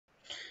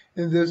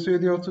In this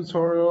video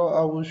tutorial,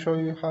 I will show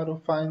you how to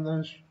find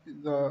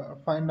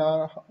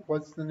out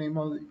what's the name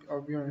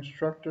of your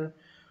instructor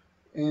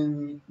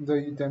in the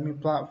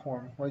Udemy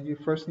platform. What you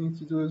first need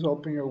to do is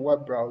open your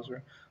web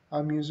browser.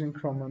 I'm using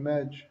Chrome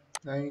Edge.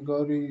 Then you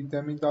go to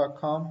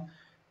udemy.com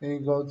and you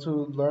go to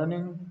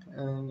Learning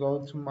and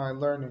go to My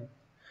Learning.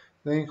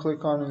 Then you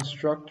click on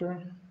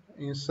Instructor.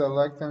 You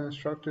select an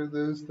instructor.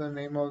 This is the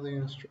name of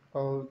the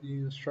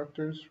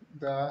instructors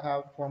that I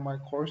have for my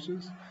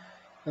courses.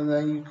 And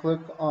then you click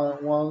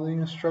on one of the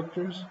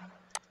instructors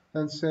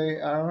and say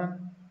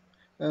Aaron,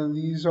 and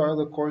these are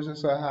the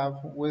courses I have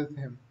with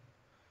him.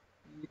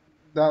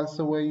 That's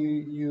the way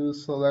you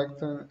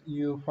select and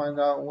you find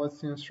out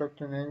what's the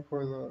instructor name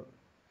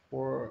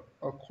for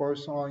a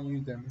course on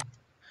Udemy.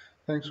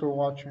 Thanks for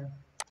watching.